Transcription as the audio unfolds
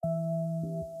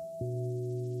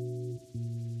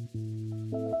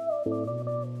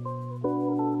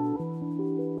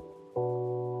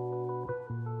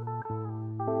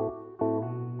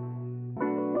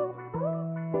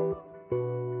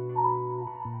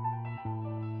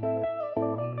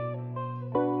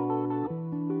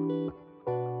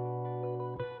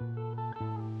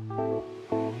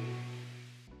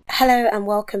Hello and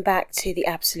welcome back to The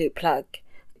Absolute Plug.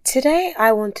 Today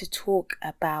I want to talk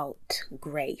about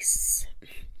grace.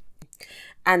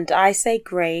 And I say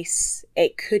grace,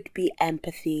 it could be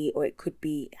empathy or it could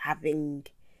be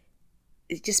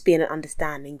just being an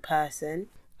understanding person.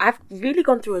 I've really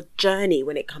gone through a journey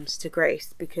when it comes to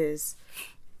grace because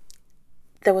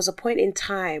there was a point in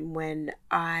time when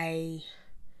I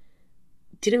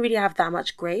didn't really have that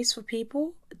much grace for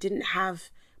people, didn't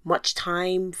have much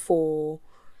time for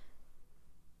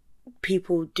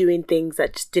people doing things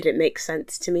that just didn't make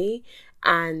sense to me,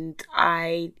 and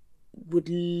I would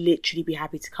literally be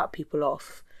happy to cut people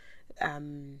off.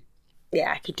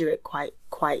 I could do it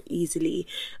quite easily.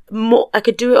 I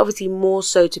could do it obviously more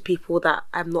so to people that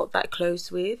I'm not that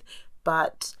close with,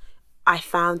 but I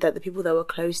found that the people that were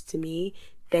close to me,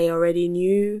 they already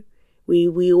knew.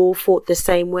 We all thought the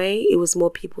same way. It was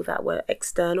more people that were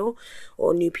external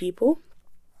or new people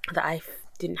that I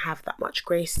didn't have that much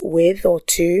grace with or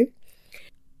to.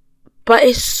 But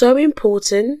it's so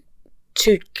important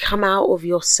to come out of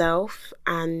yourself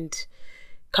and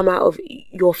come out of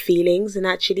your feelings and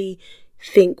actually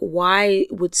think, why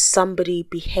would somebody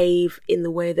behave in the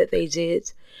way that they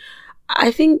did? I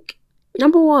think,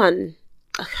 number one,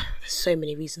 there's so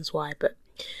many reasons why, but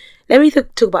let me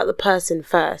talk about the person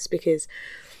first, because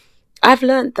I've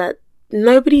learned that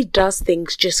nobody does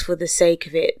things just for the sake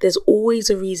of it. There's always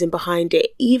a reason behind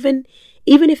it. Even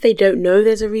if they don't know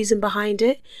there's a reason behind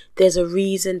it, there's a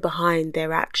reason behind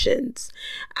their actions.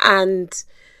 And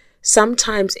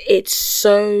sometimes it's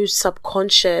so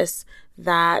subconscious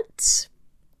that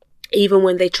even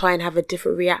when they try and have a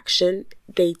different reaction,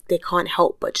 they can't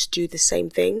help but just do the same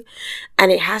thing.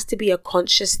 And it has to be a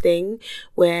conscious thing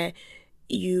where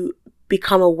you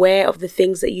become aware of the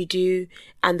things that you do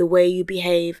and the way you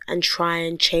behave and try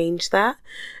and change that.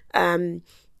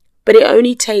 But it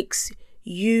only takes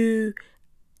you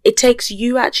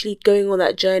actually going on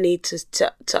that journey to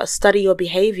study your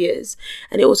behaviors,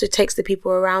 and it also takes the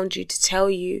people around you to tell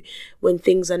you when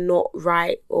things are not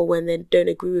right or when they don't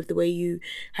agree with the way you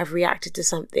have reacted to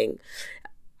something.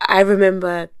 I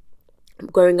remember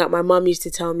growing up, my mum used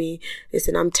to tell me,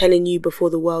 listen, I'm telling you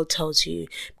before the world tells you,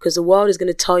 because the world is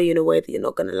going to tell you in a way that you're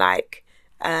not going to like.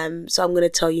 So I'm going to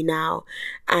tell you now.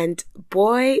 And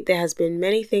boy, there has been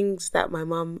many things that my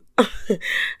mum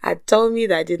had told me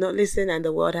that I did not listen, and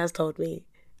the world has told me.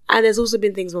 And there's also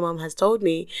been things my mum has told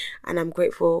me, and I'm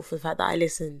grateful for the fact that I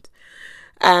listened.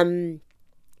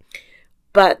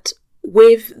 But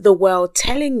with the world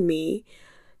telling me,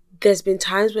 there's been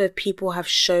times where people have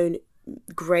shown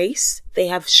grace. They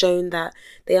have shown that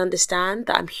they understand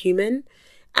that I'm human,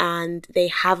 and they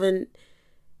haven't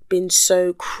been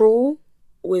so cruel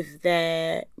with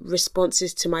their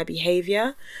responses to my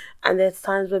behavior. And there's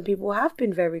times when people have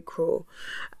been very cruel,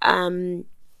 and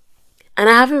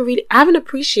I haven't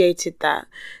appreciated that,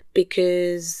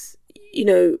 because, you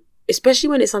know, especially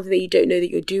when it's something that you don't know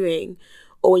that you're doing,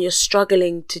 or when you're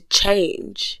struggling to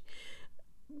change,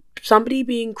 somebody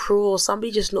being cruel,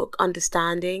 somebody just not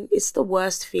understanding, it's the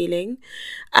worst feeling.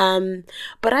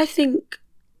 But I think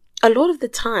a lot of the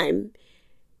time,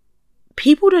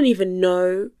 people don't even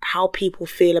know how people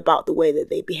feel about the way that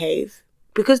they behave,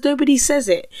 because nobody says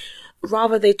it.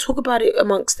 Rather, they talk about it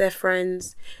amongst their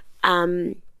friends.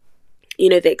 They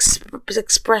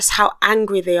express how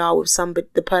angry they are with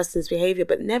the person's behavior,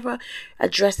 but never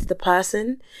address the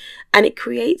person. And it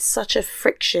creates such a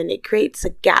friction. It creates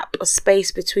a gap, a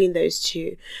space between those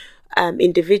two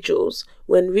individuals,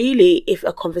 when really, if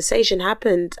a conversation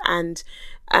happened and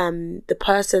the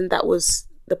person that was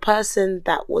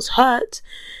hurt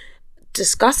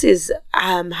discusses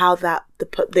how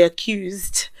the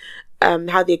accused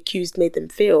made them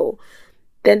feel,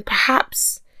 then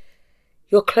perhaps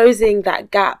you're closing that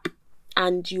gap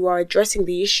and you are addressing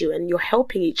the issue and you're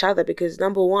helping each other, because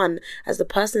number one, as the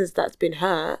person that's been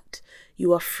hurt,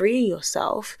 you are freeing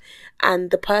yourself,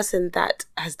 and the person that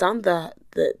has done the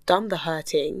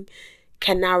hurting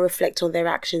can now reflect on their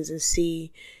actions and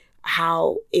see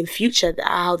how in future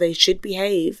how they should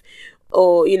behave,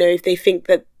 or if they think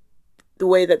that the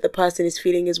way that the person is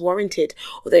feeling is warranted.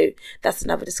 Although that's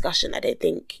another discussion. I don't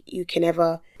think you can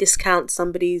ever discount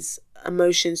somebody's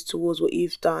emotions towards what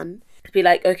you've done. Be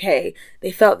like, okay,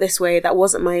 they felt this way, that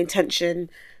wasn't my intention,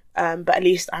 but at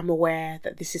least I'm aware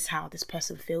that this is how this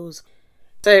person feels.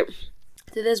 So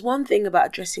there's one thing about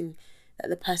addressing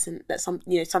that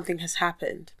something has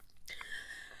happened,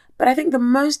 but I think the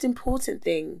most important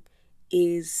thing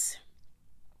is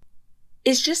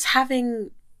just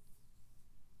having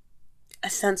a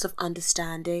sense of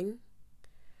understanding.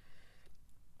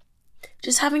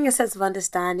 Just having a sense of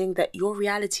understanding that your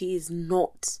reality is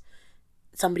not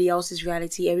somebody else's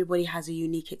reality. Everybody has a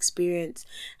unique experience.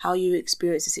 How you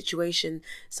experience a situation,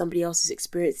 somebody else is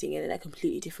experiencing it in a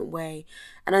completely different way.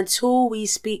 And until we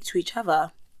speak to each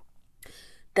other,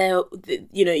 there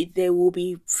will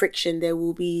be friction. There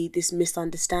will be this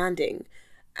misunderstanding,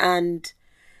 and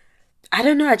I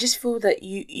don't know. I just feel that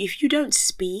if you don't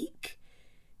speak,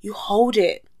 you hold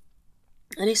it,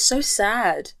 and it's so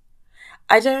sad.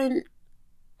 I think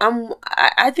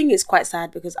it's quite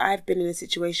sad because I've been in a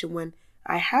situation when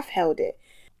I have held it,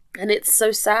 and it's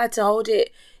so sad to hold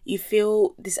it. You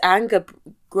feel this anger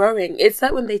growing. It's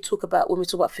like when we talk about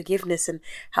forgiveness and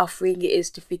how freeing it is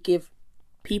to forgive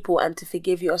people and to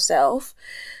forgive yourself.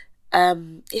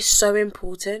 It's so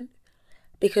important,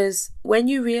 because when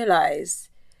you realize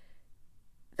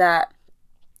that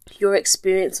your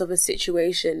experience of a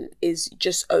situation is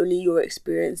just only your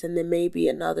experience, and there may be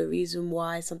another reason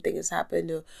why something has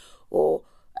happened, or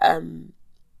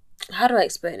how do I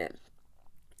explain it?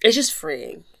 It's just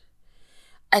freeing.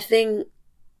 I think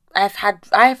I've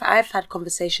had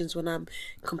conversations when I'm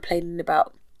complaining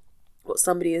about what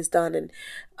somebody has done, and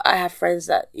I have friends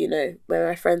that, when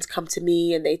my friends come to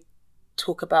me and they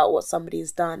talk about what somebody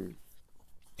has done,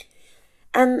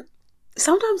 and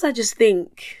sometimes I just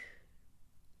think,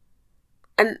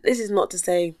 and this is not to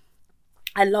say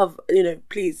I love,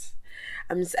 please,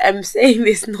 I'm saying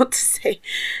this not to say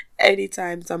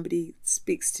anytime somebody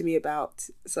speaks to me about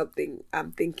something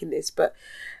I'm thinking this, but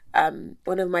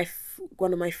one of my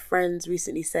friends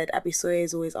recently said, Abisoye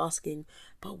is always asking,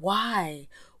 but why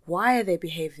are they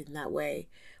behaving that way?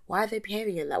 Why are they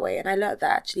behaving in that way? And I learned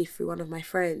that actually through one of my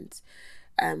friends,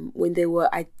 when they were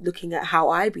looking at how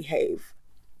I behave.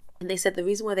 And they said the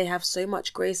reason why they have so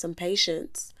much grace and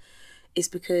patience is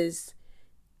because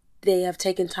they have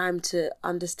taken time to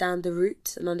understand the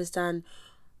root and understand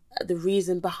the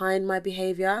reason behind my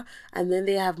behavior. And then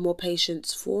they have more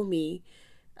patience for me.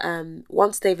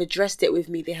 Once they've addressed it with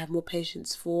me, they have more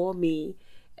patience for me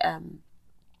and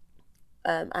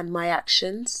my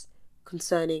actions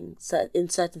concerning in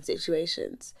certain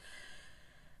situations.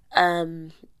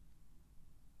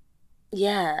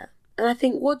 Yeah. And I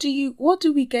think, what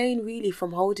do we gain really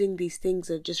from holding these things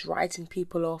and just writing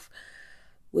people off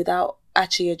without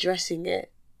actually addressing it?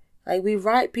 Like, we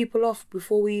write people off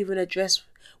before we even address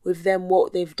with them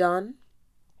what they've done.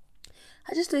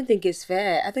 I just don't think it's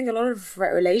fair. I think a lot of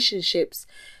relationships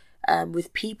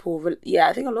with people,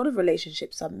 I think a lot of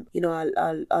relationships are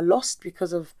lost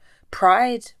because of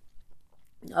pride.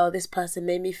 Oh, this person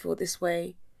made me feel this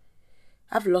way.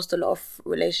 I've lost a lot of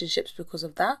relationships because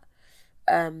of that.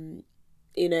 And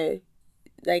I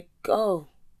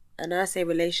say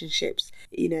relationships,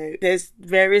 there's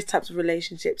various types of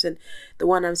relationships, and the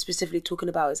one I'm specifically talking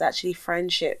about is actually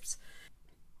friendships.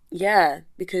 Yeah,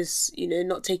 because,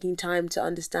 not taking time to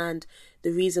understand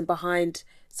the reason behind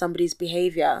somebody's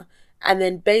behavior, and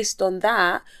then based on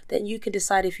that, then you can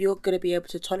decide if you're going to be able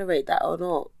to tolerate that or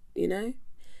not,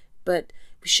 But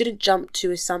we shouldn't jump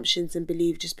to assumptions and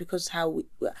believe just because our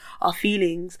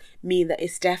feelings mean that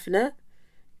it's definite.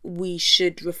 We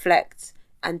should reflect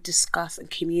and discuss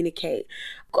and communicate.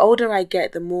 The older I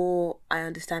get, the more I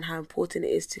understand how important it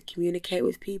is to communicate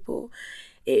with people.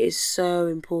 It is so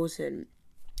important.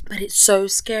 But it's so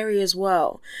scary as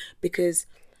well, because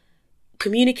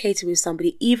communicating with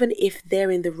somebody, even if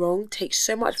they're in the wrong, takes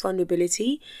so much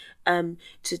vulnerability to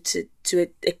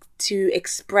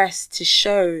express, to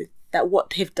show that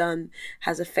what they've done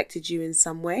has affected you in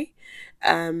some way.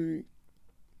 And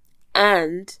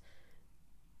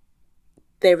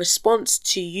their response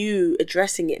to you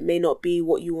addressing it may not be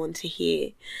what you want to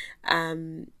hear.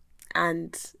 And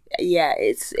yeah,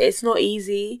 it's not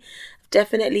easy. I've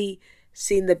definitely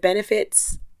seen the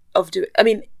benefits of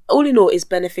all in all, it's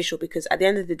beneficial, because at the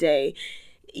end of the day,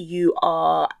 you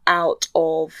are out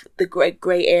of the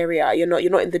grey area. You're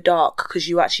not in the dark, because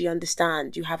you actually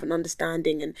understand. You have an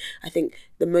understanding, and I think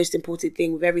the most important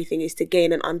thing with everything is to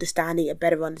gain a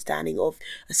better understanding of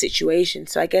a situation.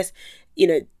 So I guess,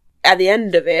 at the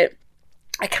end of it,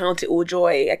 I count it all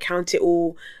joy. I count it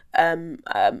all as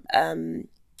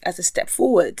a step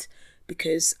forward,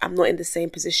 because I'm not in the same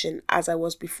position as I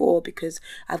was before, because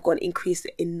I've got an increase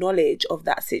in knowledge of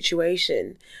that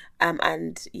situation.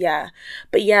 It's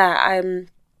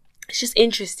just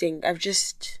interesting.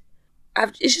 It's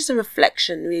just a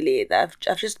reflection, really, that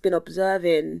I've just been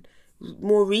observing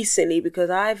more recently, because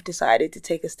I've decided to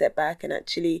take a step back and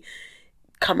actually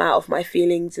come out of my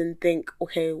feelings and think,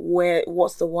 okay,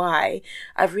 what's the why?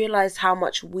 I've realized how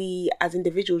much we as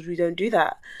individuals, we don't do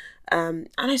that. I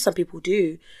know some people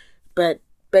do, but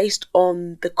based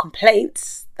on the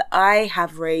complaints that I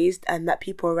have raised and that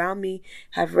people around me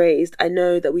have raised, I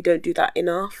know that we don't do that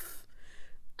enough.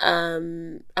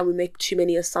 and we make too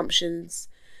many assumptions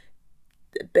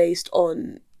based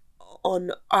on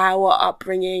our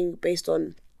upbringing, based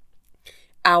on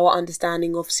our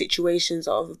understanding of situations,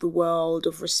 of the world,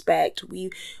 of respect.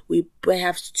 We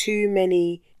have too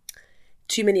many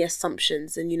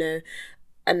assumptions, and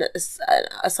an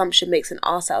assumption makes an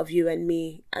arse out of you and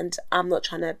me, and I'm not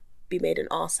trying to be made an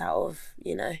arse out of,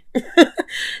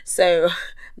 so I'm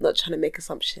not trying to make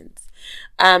assumptions.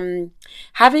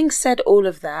 Having said all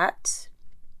of that,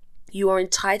 you are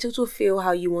entitled to feel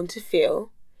how you want to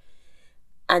feel,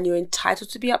 and you're entitled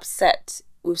to be upset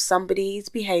with somebody's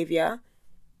behavior,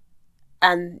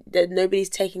 and that nobody's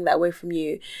taking that away from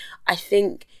you. I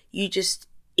think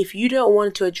if you don't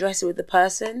want to address it with the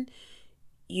person,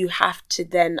 you have to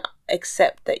then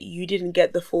accept that you didn't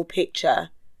get the full picture,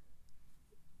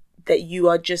 that you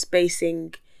are just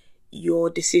basing your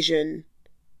decision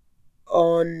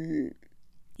on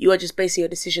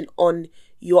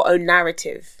your own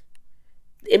narrative.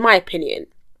 In my opinion,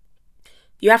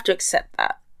 you have to accept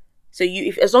that. So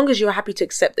as long as you're happy to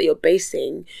accept that you're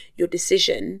basing your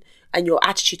decision and your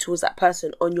attitude towards that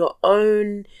person on your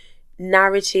own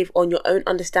narrative, on your own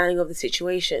understanding of the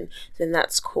situation, then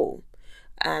that's cool.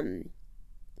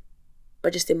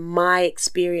 But just in my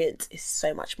experience, it's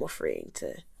so much more freeing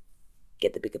to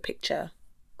get the bigger picture,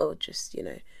 or just,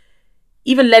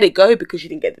 even let it go because you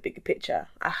didn't get the bigger picture.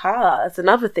 That's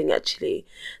another thing, actually.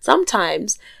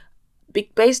 Sometimes,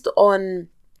 based on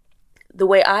the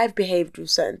way I've behaved with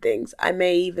certain things, I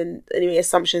may even,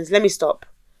 assumptions. Let me stop.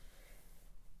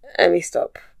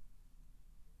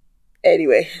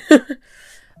 Anyway,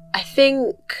 I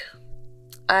think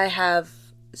I have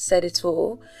said it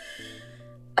all.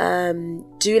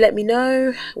 Do let me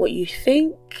know what you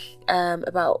think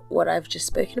about what I've just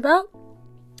spoken about.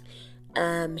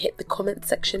 Hit the comment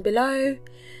section below.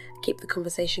 Keep the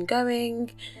conversation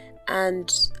going. And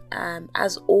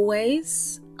as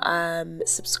always,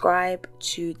 subscribe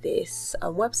to this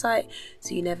website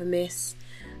so you never miss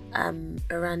a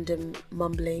random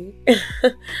mumbling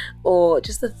or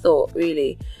just a thought,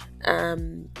 really.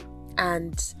 And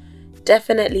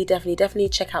definitely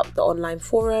check out the online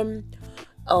forum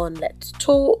on Let's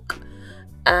Talk.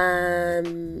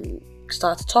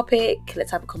 Start a topic,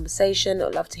 let's have a conversation.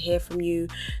 I'd love to hear from you,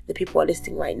 the people who are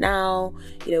listening right now.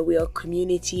 We are a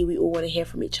community, we all want to hear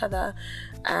from each other.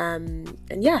 And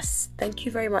yes, thank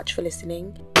you very much for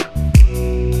listening.